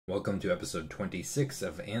Welcome to episode 26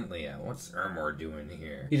 of Antlia. What's Ermor doing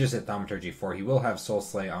here? He just hit Thaumaturgy 4. He will have Soul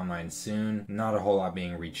Slay online soon. Not a whole lot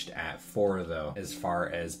being reached at 4 though, as far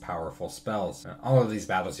as powerful spells. All of these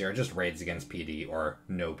battles here are just raids against PD or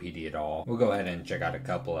no PD at all. We'll go ahead and check out a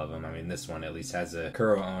couple of them. I mean, this one at least has a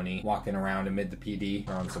Kuro Oni walking around amid the PD,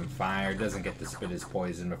 throwing some fire. Doesn't get to spit his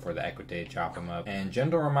poison before the Equite chop him up. And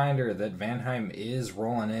gentle reminder that Vanheim is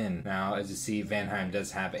rolling in. Now, as you see, Vanheim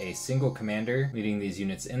does have a single commander leading these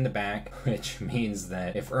units in the back, which means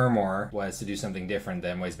that if Ermor was to do something different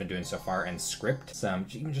than what he's been doing so far and script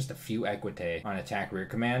even just a few Equite on attack rear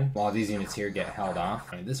command, while these units here get held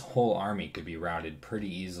off, I mean, this whole army could be routed pretty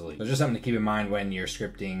easily. So just something to keep in mind when you're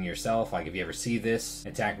scripting yourself. Like if you ever see this,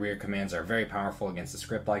 attack rear commands are very powerful against a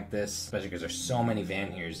script like this, especially because there's so many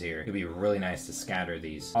Vanheers here. It'd be really nice to scatter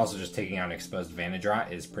these. Also, just taking out an exposed Vantage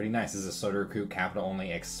Rot is pretty nice. This is a slow to recruit, capital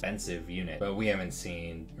only, expensive unit, but we haven't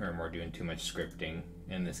seen Ermor doing too much scripting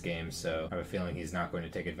in this game, so I have a feeling he's not going to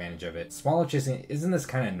take advantage of it. Swallow chasing, isn't this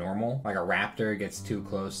kind of normal? Like a raptor gets too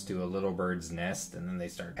close to a little bird's nest and then they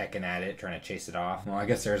start pecking at it, trying to chase it off. Well, I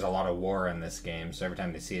guess there's a lot of war in this game, so every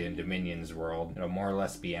time they see it in Dominion's world, it'll more or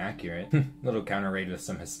less be accurate. Little counter raid with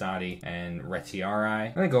some Hastati and Retiari.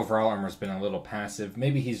 I think overall Ermor's been a little passive.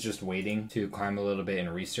 Maybe he's just waiting to climb a little bit in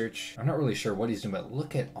research. I'm not really sure what he's doing, but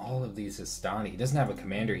look at all of these Hastati. He doesn't have a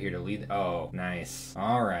commander here to lead. Oh, nice.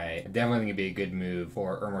 Alright. I definitely think it'd be a good move for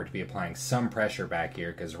Ermor to be applying some pressure back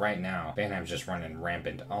here, because right now Vanheim's just running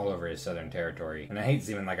rampant all over his southern territory. And I hate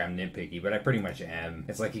seeming like I'm nitpicky, but I pretty much am.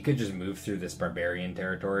 It's like he could just move through this barbarian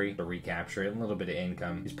territory to recapture it, a little bit of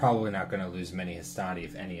income. He's probably not going to lose many Hastati,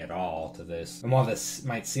 if any at all, to this. And while this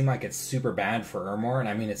might seem like it's super bad for Ermor, and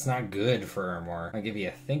I mean it's not good for Ermor, like if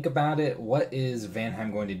you think about it, what is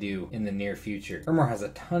Vanheim going to do in the near future? Ermor has a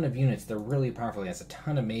ton of units, they're really powerful, he has a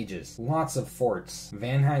ton of mages, lots of forts.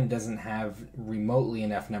 Vanheim doesn't have remotely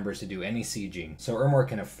enough numbers to do any sieging, so Ermor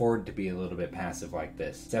can afford to be a little bit passive like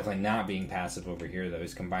this. It's definitely not being passive over here though.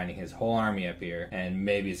 He's combining his whole army up here, and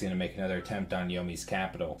maybe he's going to make another attempt on Yomi's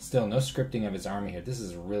capital. Still, no scripting of his army here. This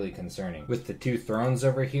is really concerning. With the two thrones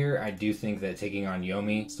over here, I do think that taking on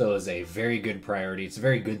Yomi still is a very good priority. It's a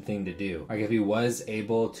very good thing to do. Like if he was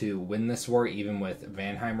able to win this war, even with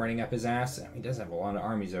Vanheim running up his ass, I mean, he does have a lot of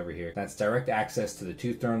armies over here. That's direct access to the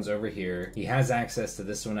two thrones over here. He has access to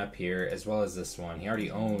this one up here, as well as this one. He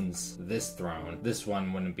already owns this throne. This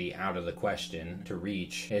one wouldn't be out of the question to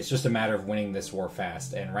reach. It's just a matter of winning this war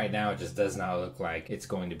fast, and right now it just does not look like it's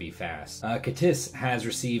going to be fast. Katis has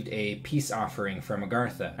received a peace offering from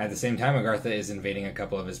Agartha. At the same time, Agartha is invading a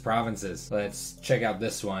couple of his provinces. Let's check out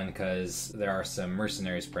this one, because there are some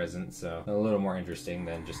mercenaries present, so a little more interesting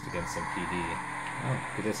than just against some PD. Oh,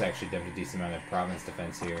 Katis actually did a decent amount of province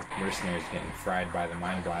defense here. Mercenaries getting fried by the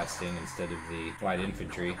mine blasting instead of the light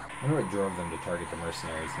infantry. I wonder what drove them to target the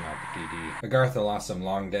mercenaries and not the PD. Agartha lost some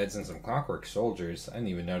long deads and some clockwork soldiers. I didn't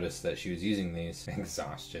even notice that she was using these.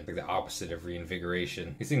 Exhaustion. Like the opposite of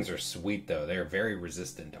reinvigoration. These things are sweet though. They are very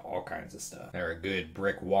resistant to all kinds of stuff. They're a good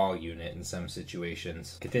brick wall unit in some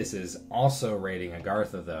situations. Katis is also raiding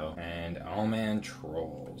Agartha though. And oh man,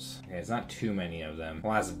 trolls. Okay, it's not too many of them. The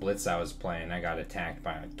last blitz I was playing, I got attacked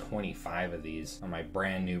by like 25 of these on my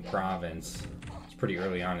brand new province. It's pretty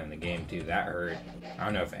early on in the game too. That hurt. I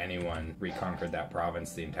don't know if anyone reconquered that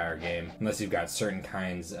province the entire game, unless you've got certain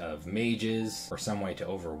kinds of mages or some way to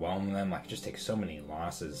overwhelm them. Like, it just takes so many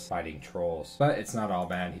losses fighting trolls. But it's not all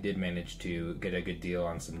bad. He did manage to get a good deal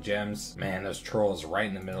on some gems. Man, those trolls right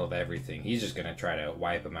in the middle of everything. He's just gonna try to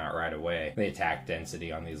wipe them out right away. The attack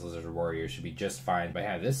density on these lizard warriors should be just fine. But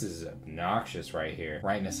yeah, this is obnoxious right here.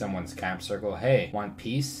 Right into someone's cap circle. Hey, want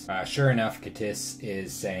peace? Sure enough, Katis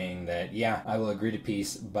is saying that, yeah, I will agree to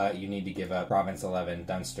peace, but you need to give up Province 11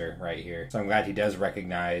 Dunster right here. So I'm glad he does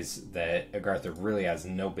recognize that Agartha really has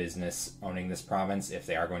no business owning this province if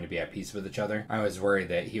they are going to be at peace with each other. I was worried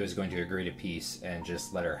that he was going to agree to peace and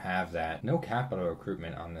just let her have that. No capital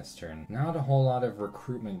recruitment on this turn. Not a whole lot of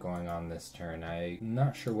recruitment going on this turn. I'm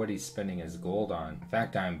not sure what he's spending his gold on. In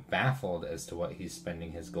fact, I'm baffled as to what he's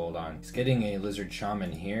spending his gold on. He's getting a lizard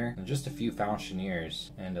shaman here and just a few falchineers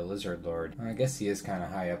and a lizard lord. I guess he is kind of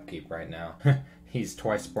high upkeep right now. He's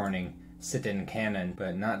twice spawning sit-in cannon,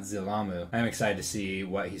 but not Zilamu. I'm excited to see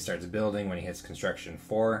what he starts building when he hits construction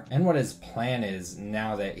 4, and what his plan is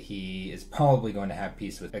now that he is probably going to have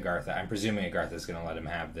peace with Agartha. I'm presuming Agartha is going to let him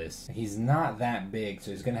have this. He's not that big,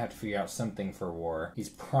 so he's going to have to figure out something for war. He's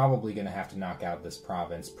probably going to have to knock out this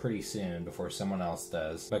province pretty soon before someone else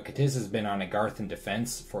does. But Katis has been on Agarthan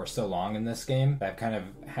defense for so long in this game that I've kind of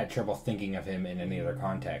had trouble thinking of him in any other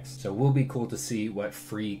context. So it will be cool to see what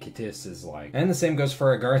free Katis is like. And the same goes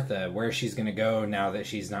for Agartha. Where where she's gonna go now that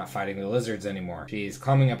she's not fighting the lizards anymore. She's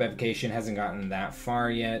climbing up evocation, hasn't gotten that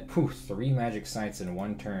far yet. Whew, 3 magic sites in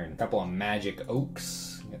 1 turn. A couple of magic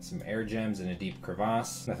oaks. Got some air gems and a deep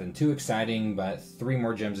crevasse. Nothing too exciting, but 3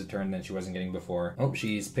 more gems a turn than she wasn't getting before. Oh,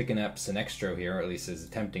 she's picking up Sinextro here, or at least is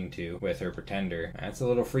attempting to, with her Pretender. That's a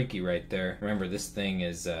little freaky right there. Remember, this thing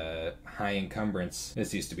is high encumbrance.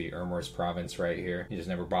 This used to be Ermor's province right here. He just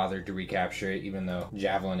never bothered to recapture it, even though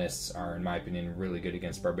Javelinists are, in my opinion, really good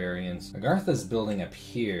against barbarians. Agartha's building up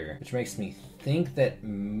here, which makes me think that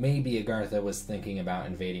maybe Agartha was thinking about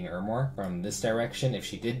invading Ermor from this direction. If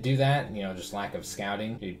she did do that, you know, just lack of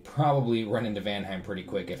scouting, you'd probably run into Vanheim pretty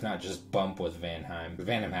quick, if not just bump with Vanheim.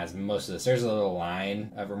 Vanheim has most of this. There's a little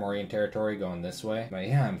line of Ermorian territory going this way. But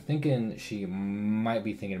yeah, I'm thinking she might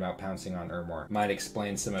be thinking about pouncing on Ermor. Might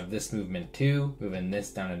explain some of this movement too, moving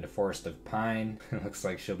this down into Forest of Pine. It looks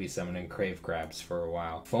like she'll be summoning Crave Crabs for a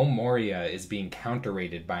while. Fomoria is being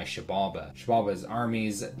counter-raided by Xibalba. Xibalba's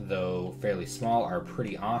armies, though fairly small, are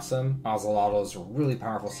pretty awesome. Ozelotls, really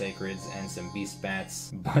powerful sacreds, and some beast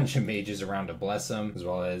bats. Bunch of mages around to bless them, as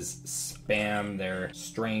well as spam their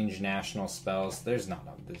strange national spells. There's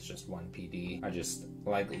just 1 PD. I just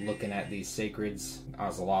like looking at these sacreds.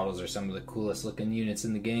 Ozelotls are some of the coolest looking units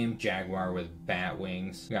in the game. Jaguar with bat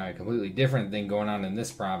wings. Got a completely different thing going on in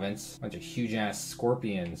this province. Bunch of huge ass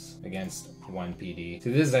scorpions against 1 PD. So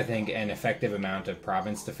this is, I think, an effective amount of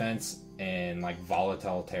province defense in like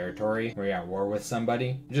volatile territory where you're at war with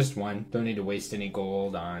somebody. Just 1. Don't need to waste any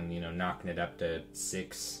gold on, you know, knocking it up to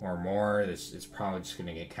 6 or more. It's probably just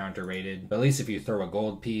gonna get counter raided. But at least if you throw a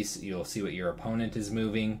gold piece, you'll see what your opponent is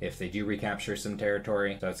moving if they do recapture some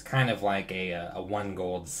territory. So it's kind of like a 1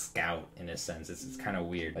 gold scout in a sense. It's kind of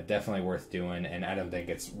weird, but definitely worth doing. And I don't think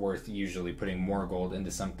it's worth usually putting more gold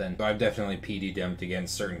into something. So I've definitely PD dumped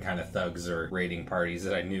against certain kind of thugs or raiding parties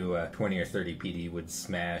that I knew 20 or 30 PD would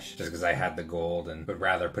smash just because I had the gold and would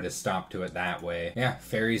rather put a stop to it that way. Yeah,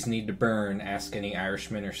 fairies need to burn. Ask any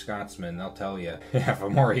Irishman or Scotsman, they'll tell you. Yeah,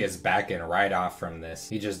 Fomoria's backing right off from this.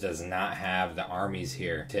 He just does not have the armies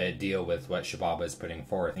here to deal with what Xibalba is putting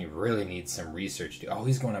forth. He really needs some research to... Oh,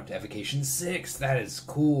 he's going up to Evocation 6. That is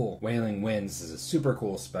cool. Wailing Winds is a super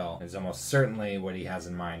cool spell. It's almost certainly what he has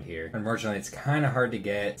in mind here. Unfortunately, it's kind of hard to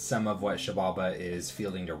get some of what Xibalba is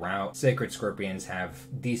fielding to route. Sacred Scorpions have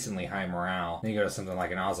decently high morale. Then you go to something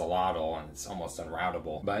like an Ozelotl and it's almost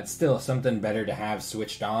unroutable. But still, something better to have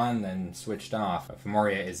switched on than switched off.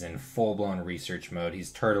 Fomoria is in full-blown research mode.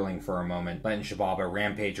 He's turtling for a moment, letting Xibalba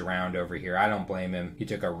rampage around over here. I don't blame him. He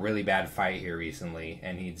took a really bad fight here recently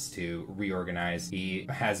and needs to reorganize. He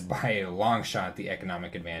has by a long shot the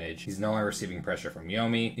economic advantage. He's no longer receiving pressure from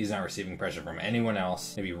Yomi. He's not receiving pressure from anyone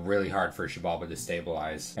else. It'd be really hard for Xibalba to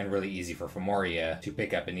stabilize and really easy for Fomoria to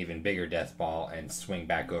pick up an even bigger death ball and swing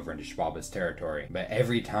back over into Xibalba's territory. But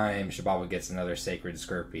every time Xibalba gets another Sacred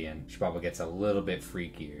Scorpion, Xibalba gets a little bit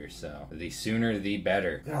freakier, so the sooner the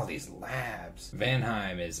better. Look at all these labs.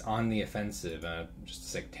 Vanheim is on the offensive, just a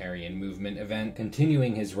sectarian movement event,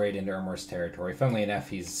 continuing his raid into Ermor's territory. Funnily enough,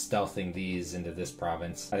 he's stealthing these into this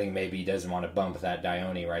province. I think maybe he doesn't want to bump that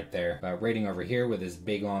Dione right there. Raiding over here with his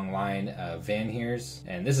big long line of Vanheers,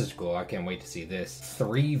 and this is cool. I can't wait to see this.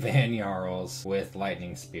 3 Van Jarls with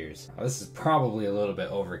lightning spears. Oh, this is probably a little bit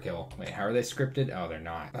overkill. Wait, how are they scripted? Oh, they're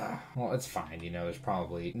not. Well, it's fine. You know, there's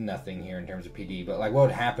probably nothing here in terms of PD, but like what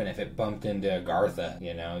would happen if it bumped into Agartha?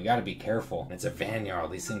 You know, you gotta be careful. It's a Van Jarl.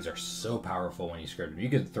 These things are so powerful when you script them. You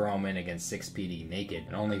could throw them in against 6 PD naked,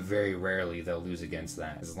 and only very rarely they'll lose against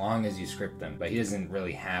that, as long as you script them. But he doesn't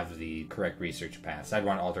really have the correct research paths. I'd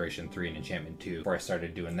want Alteration 3 and Enchantment 2 before I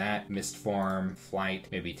started doing that. Mist Form, Flight,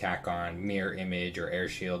 maybe tack on Mirror Image or Air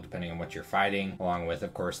Shield, depending on what you're fighting, along with,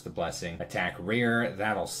 of course, the Blessing. Attack Rear,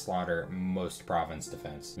 that'll slaughter most province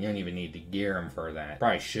defense. You don't even need to gear them for that.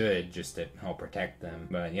 Probably should, just to help protect them.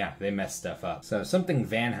 But yeah, they mess stuff up. So something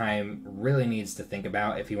Vanheim really needs to think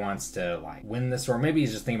about if he wants to like win this, or maybe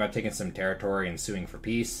he's just thinking about taking some territory and suing for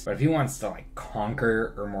peace. But if he wants to like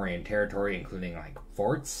conquer Ermorian territory, including like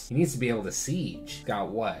forts, he needs to be able to siege. He's got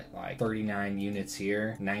what, like 39 units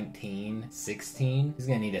here, 19, 16. He's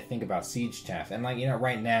gonna need to think about siege stuff. And like, you know,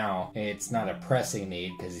 right now it's not a pressing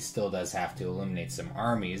need because he still does have to eliminate some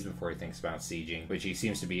armies before he thinks about sieging, which he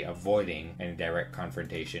seems to be avoiding any direct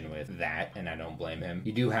confrontation with that, and I don't blame him.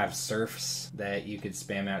 You do have serfs that you could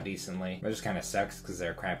spam out decently, but it just kind of sucks because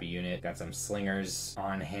they're a crappy unit. Got some slingers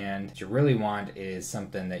on hand. What you really want is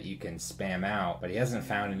something that you can spam out, but he hasn't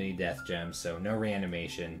found any death gems, so no reanimation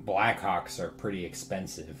animation. Blackhawks are pretty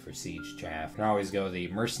expensive for siege chaff. Can always go the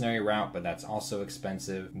mercenary route, but that's also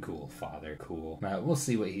expensive. Cool, father, cool. We'll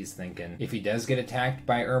see what he's thinking. If he does get attacked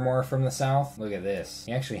by Ermor from the south, look at this.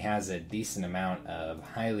 He actually has a decent amount of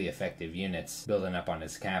highly effective units building up on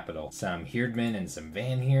his capital. Some Heerdmen and some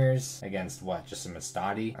Vanheers against what? Just some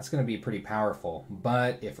Astadi? That's going to be pretty powerful.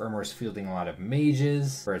 But if Ermor's fielding a lot of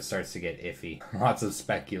mages, where it starts to get iffy. Lots of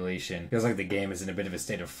speculation. Feels like the game is in a bit of a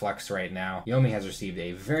state of flux right now. Yomi has received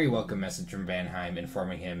a very welcome message from Vanheim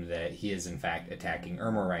informing him that he is in fact attacking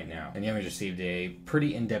Ermor right now. And Yomi's received a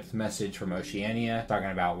pretty in-depth message from Oceania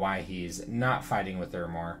talking about why he's not fighting with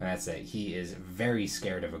Ermor, and that's that he is very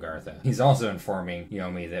scared of Agartha. He's also informing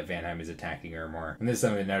Yomi that Vanheim is attacking Ermor. And this is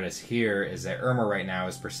something to notice here is that Ermor right now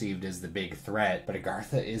is perceived as the big threat, but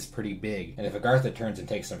Agartha is pretty big. And if Agartha turns and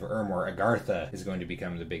takes over Ermor, Agartha is going to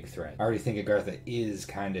become the big threat. I already think Agartha is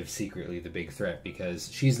kind of secretly the big threat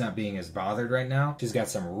because she's not being as bothered right now. She's got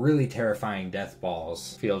some really terrifying death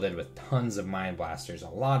balls fielded with tons of mind blasters, a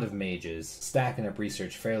lot of mages, stacking up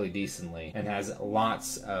research fairly decently, and has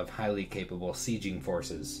lots of highly capable sieging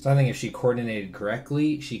forces. So I think if she coordinated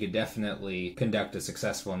correctly, she could definitely conduct a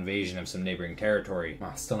successful invasion of some neighboring territory.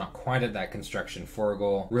 Still not quite at that construction 4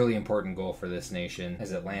 goal. Really important goal for this nation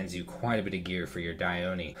as it lands you quite a bit of gear for your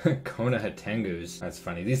Dione. Kona Hatengus. That's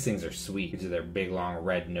funny. These things are sweet. These are their big long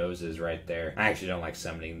red noses right there. I actually don't like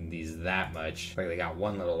summoning these that much. Like they got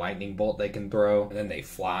one little lightning bolt they can throw, and then they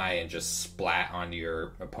fly and just splat onto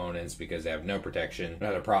your opponents because they have no protection.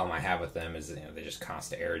 Another problem I have with them is they just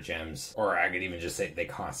cost air gems. Or I could even just say they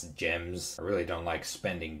cost gems. I really don't like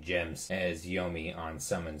spending gems as Yomi on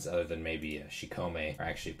summons other than maybe Shikome are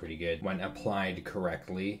actually pretty good when applied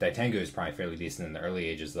correctly. Daitengu is probably fairly decent in the early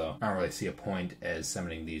ages though. I don't really see a point as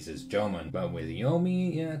summoning these as Jomon, but with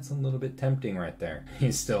Yomi, yeah, it's a little bit tempting right there.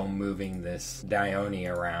 He's still moving this Dione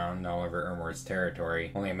around all over Ermor's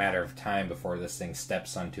territory. Only a matter of time before this thing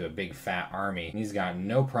steps onto a big fat army. And he's got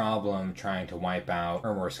no problem trying to wipe out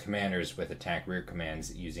Ermor's commanders with attack rear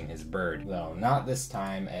commands using his bird. Though not this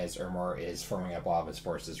time as Ermor is forming up all of his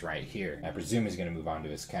forces right here. I presume he's going to move on to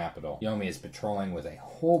his capital. Yomi is patrolling with a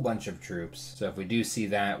whole bunch of troops. So if we do see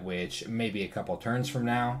that, which maybe a couple turns from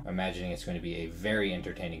now, I'm imagining it's going to be a very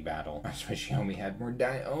entertaining battle. I just wish Yomi had more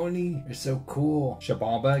Dione. They're so cool.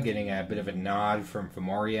 Shabalba getting a bit of a nod from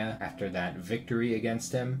Femoria after that victory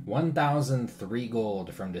against him. 1,003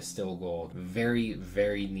 gold from Distill Gold. Very,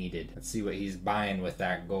 very needed. Let's see what he's buying with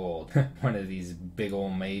that gold. One of these big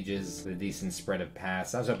old mages with a decent spread of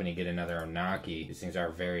paths. I was hoping to get another Onaki. These things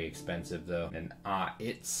are very expensive though. And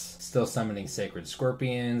it's still summoning Sacred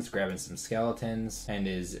Scorpions, grabbing some skeletons, and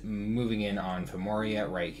is moving in on Femoria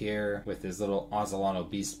right here with his little Ozelano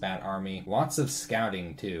Beast Bat army. Lots of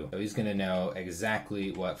scouting too. So he's going to know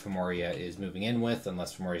exactly what Femoria is moving in with,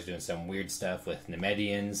 unless Femoria is doing some weird stuff with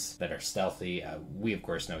Nemedians that are stealthy. We of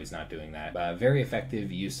course know he's not doing that, but very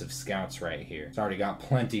effective use of scouts right here. He's already got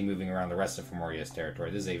plenty moving around the rest of Femoria's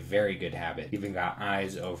territory. This is a very good habit. Even got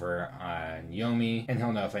eyes over on Yomi, and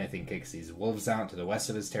he'll know if anything kicks these wolves out to the west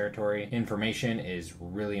of his territory. Information is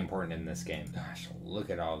really important in this game. Gosh, look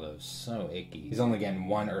at all those. So icky. He's only getting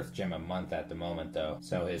 1 earth gem a month at the moment though,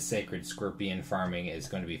 so his Sacred Scorpion farming is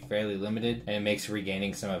going to be fairly limited, and it makes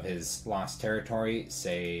regaining some of his lost territory,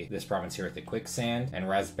 say this province here with the Quicksand and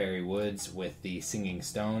Raspberry Woods with the Singing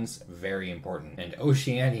Stones, very important. And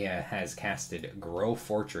Oceania has casted Grow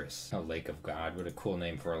Fortress. A Lake of God. What a cool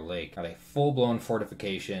name for a lake. Got a full-blown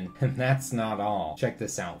fortification, and that's not all. Check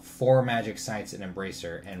this out. 4 magic sites in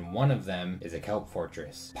Embracer, and one of them is a kelp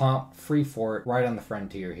fortress. Pomp, free fort, right on the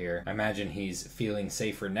frontier here. I imagine he's feeling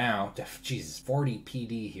safer now. Jesus, 40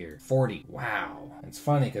 PD here. 40. Wow. It's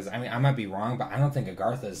funny because, I mean, I might be wrong, but I don't think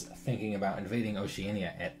Agartha's thinking about invading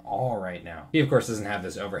Oceania at all right now. He, of course, doesn't have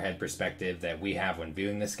this overhead perspective that we have when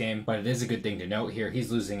viewing this game, but it is a good thing to note here.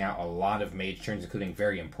 He's losing out a lot of mage turns, including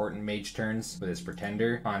very important mage turns with his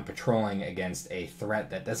Pretender, on patrolling against a threat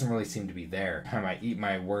that doesn't really seem to be there. I might eat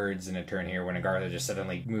my words in a turn here when Agartha just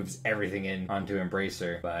suddenly moves everything in onto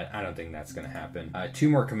Embracer, but I don't think that's going to happen. 2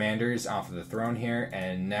 more commanders off of the throne here,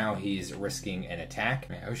 and now he's risking an attack.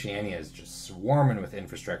 Man, Oceania is just swarming with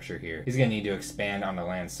infrastructure here. He's going to need to expand on the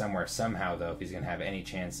land somewhere somehow though if he's going to have any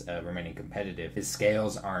chance of remaining competitive. His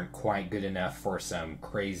scales aren't quite good enough for some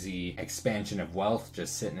crazy expansion of wealth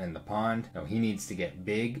just sitting in the pond. No, he needs to get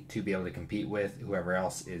big to be able to compete with whoever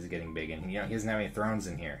else is getting big, and he doesn't have any thrones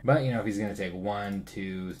in here. But if he's going to take 1,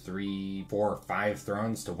 2, 3, 4, 5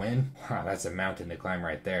 thrones to win, wow, that's a mountain to climb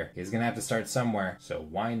right there. He's going to have to start somewhere, so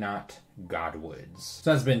why not Godwoods.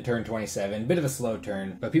 So that's been turn 27. Bit of a slow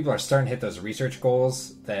turn, but people are starting to hit those research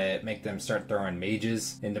goals that make them start throwing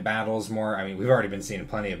mages into battles more. I mean, we've already been seeing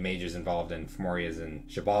plenty of mages involved in Fomoria's and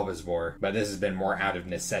Xibalba's war, but this has been more out of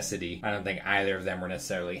necessity. I don't think either of them were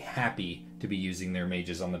necessarily happy to be using their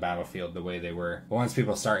mages on the battlefield the way they were. But once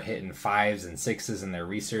people start hitting 5s and 6s in their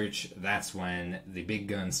research, that's when the big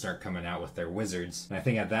guns start coming out with their wizards. And I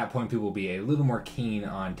think at that point people will be a little more keen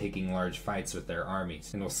on taking large fights with their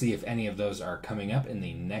armies. And we'll see if any of those are coming up in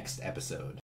the next episode.